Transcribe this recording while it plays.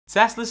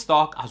Tesla's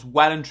stock has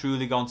well and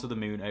truly gone to the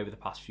moon over the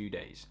past few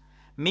days,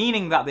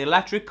 meaning that the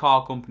electric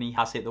car company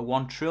has hit the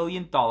 $1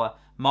 trillion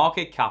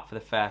market cap for the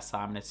first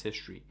time in its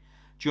history,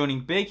 joining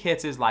big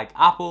hitters like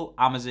Apple,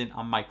 Amazon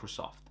and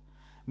Microsoft,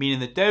 meaning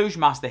the Doge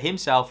master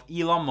himself,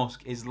 Elon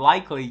Musk, is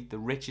likely the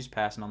richest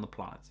person on the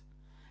planet,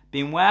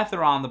 being worth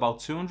around about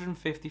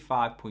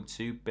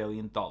 $255.2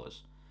 billion,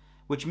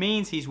 which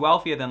means he's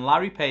wealthier than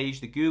Larry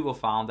Page, the Google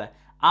founder,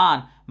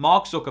 and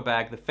Mark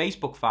Zuckerberg, the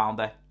Facebook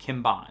founder,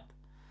 combined.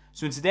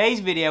 So in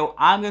today's video,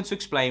 I'm going to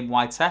explain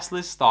why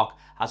Tesla's stock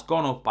has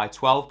gone up by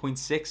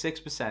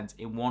 12.66%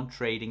 in one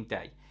trading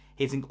day,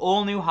 hitting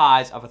all new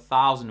highs of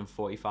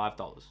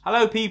 $1,045.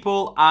 Hello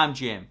people, I'm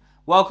Jim.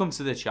 Welcome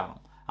to the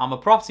channel. I'm a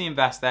property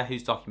investor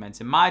who's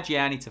documenting my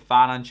journey to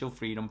financial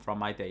freedom from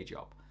my day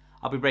job.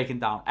 I'll be breaking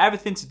down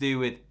everything to do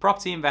with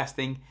property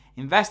investing,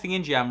 investing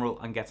in general,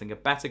 and getting a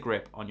better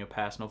grip on your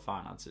personal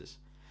finances.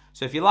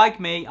 So if you're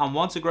like me and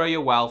want to grow your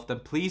wealth,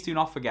 then please do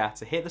not forget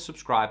to hit the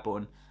subscribe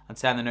button and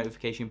turn the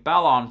notification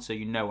bell on so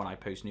you know when I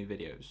post new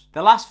videos.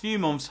 The last few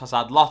months has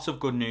had lots of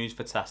good news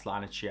for Tesla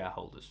and its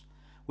shareholders,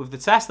 with the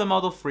Tesla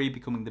Model 3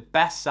 becoming the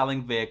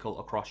best-selling vehicle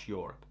across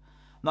Europe.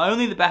 Not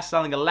only the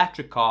best-selling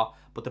electric car,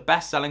 but the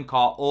best-selling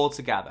car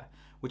altogether,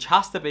 which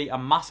has to be a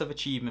massive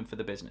achievement for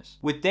the business.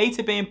 With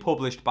data being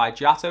published by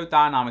Jato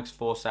Dynamics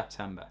for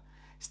September,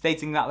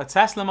 stating that the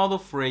Tesla Model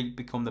 3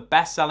 became the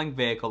best-selling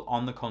vehicle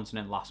on the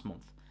continent last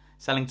month,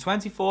 selling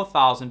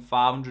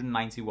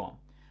 24,591,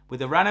 with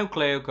the Renault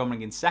Clio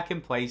coming in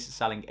second place,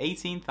 selling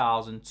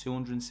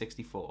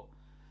 18,264,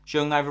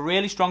 showing they have a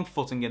really strong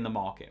footing in the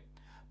market.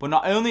 But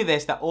not only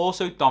this, they're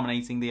also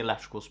dominating the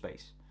electrical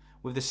space,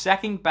 with the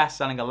second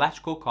best-selling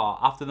electrical car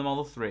after the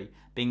Model 3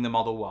 being the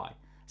Model Y,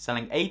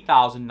 selling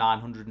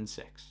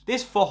 8,906.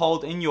 This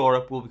foothold in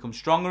Europe will become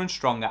stronger and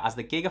stronger as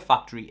the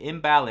Gigafactory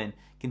in Berlin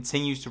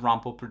continues to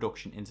ramp up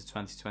production into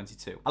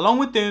 2022. Along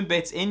with doing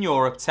bits in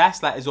Europe,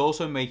 Tesla is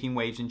also making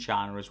waves in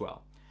China as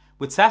well,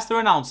 with Tesla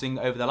announcing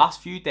over the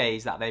last few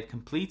days that they've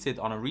completed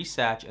on a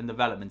research and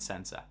development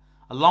center,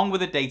 along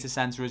with a data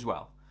center as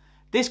well.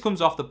 This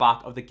comes off the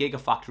back of the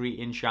Gigafactory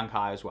in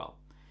Shanghai as well.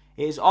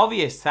 It is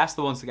obvious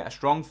Tesla wants to get a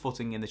strong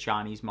footing in the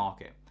Chinese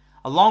market,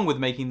 along with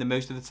making the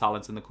most of the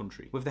talent in the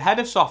country. With the head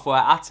of software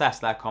at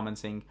Tesla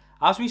commenting,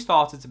 "As we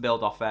started to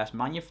build our first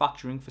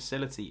manufacturing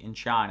facility in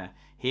China,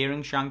 here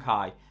in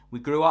Shanghai, we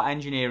grew our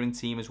engineering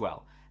team as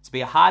well, to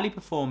be a highly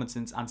performant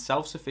and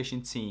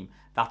self-sufficient team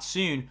that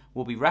soon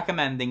will be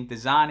recommending,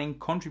 designing,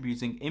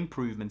 contributing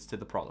improvements to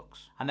the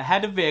products." And the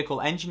head of vehicle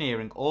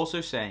engineering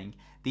also saying,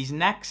 "These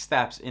next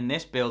steps in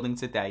this building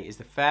today is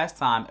the first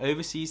time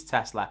overseas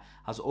Tesla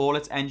has all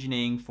its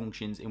engineering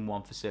functions in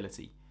one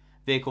facility.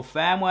 Vehicle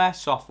firmware,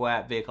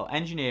 software, vehicle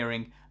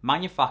engineering,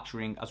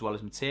 manufacturing, as well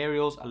as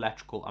materials,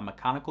 electrical and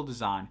mechanical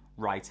design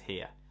right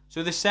here."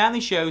 So this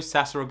certainly shows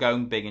Tesla are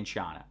going big in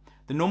China.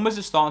 The numbers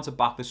are starting to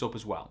back this up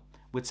as well,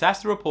 with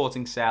Tesla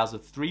reporting sales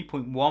of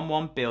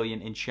 $3.11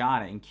 billion in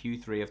China in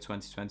Q3 of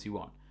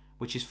 2021,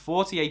 which is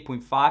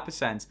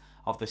 48.5%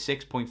 of the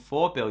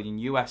 $6.4 billion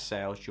US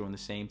sales during the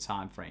same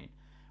time frame,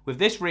 with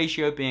this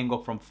ratio being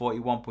up from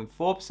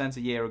 41.4%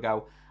 a year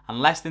ago and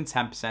less than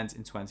 10%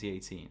 in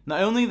 2018.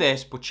 Not only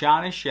this, but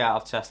China's share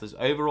of Tesla's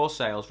overall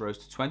sales rose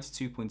to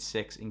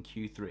 22.6% in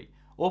Q3,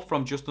 up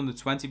from just under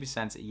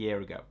 20% a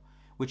year ago,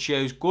 which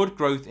shows good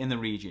growth in the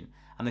region,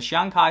 and the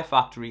Shanghai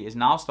factory is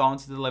now starting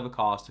to deliver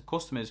cars to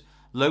customers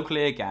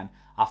locally again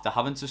after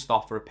having to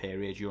stop for a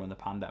period during the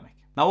pandemic.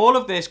 Now all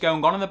of this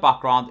going on in the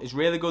background is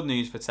really good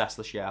news for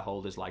Tesla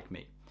shareholders like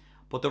me.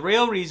 But the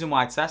real reason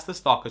why Tesla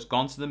stock has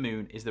gone to the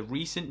moon is the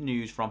recent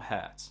news from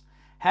Hertz.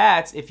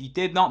 Hertz, if you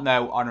did not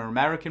know, are an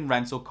American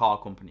rental car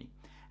company.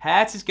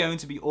 Hertz is going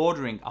to be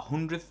ordering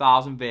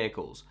 100,000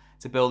 vehicles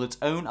to build its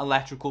own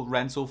electrical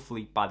rental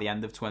fleet by the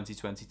end of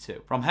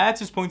 2022. From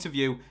Hertz's point of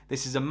view,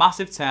 this is a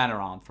massive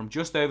turnaround from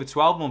just over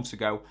 12 months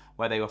ago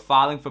where they were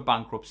filing for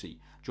bankruptcy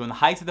during the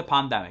height of the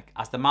pandemic,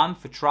 as demand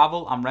for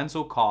travel and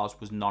rental cars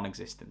was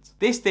non-existent.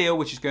 This deal,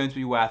 which is going to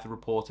be worth a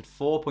reported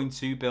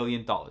 $4.2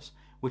 billion,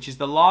 which is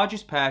the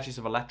largest purchase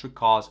of electric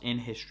cars in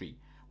history,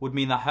 would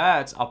mean that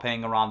Hertz are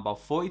paying around about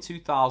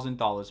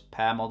 $42,000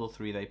 per Model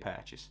 3 they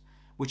purchase,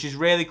 which is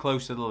really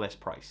close to the list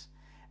price.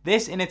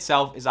 This in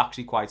itself is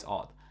actually quite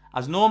odd,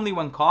 as normally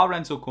when car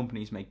rental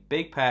companies make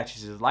big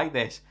purchases like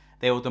this,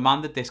 they will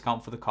demand a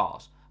discount for the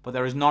cars, but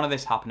there is none of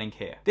this happening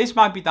here. This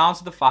might be down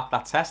to the fact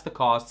that Tesla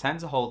cars tend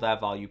to hold their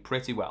value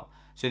pretty well,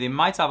 so they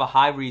might have a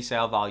high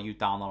resale value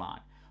down the line.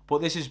 But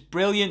this is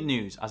brilliant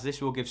news, as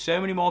this will give so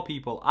many more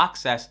people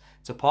access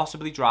to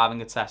possibly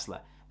driving a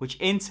Tesla, which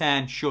in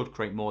turn should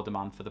create more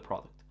demand for the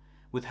product,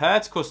 with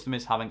Hertz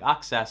customers having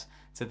access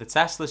to the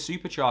Tesla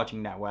supercharging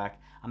network,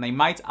 and they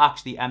might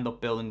actually end up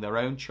building their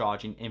own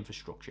charging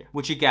infrastructure,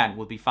 which again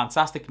would be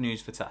fantastic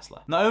news for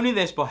Tesla. Not only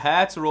this, but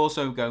Hertz are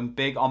also going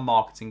big on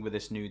marketing with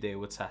this new deal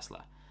with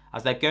Tesla,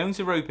 as they're going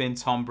to rope in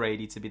Tom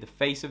Brady to be the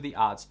face of the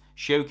ads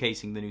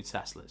showcasing the new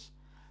Teslas.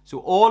 So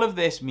all of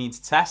this means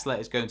Tesla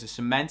is going to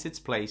cement its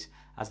place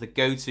as the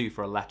go-to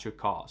for electric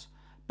cars,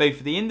 both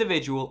for the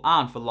individual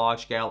and for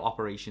large-scale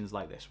operations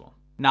like this one.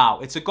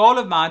 Now, it's a goal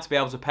of mine to be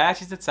able to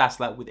purchase a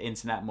Tesla with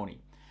internet money.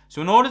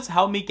 So in order to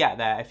help me get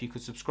there, if you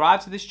could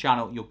subscribe to this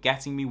channel, you're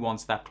getting me one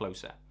step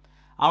closer.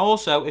 And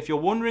also, if you're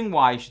wondering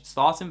why you should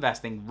start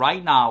investing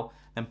right now,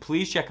 then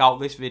please check out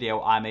this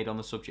video I made on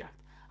the subject.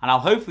 And I'll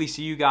hopefully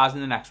see you guys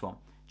in the next one.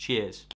 Cheers.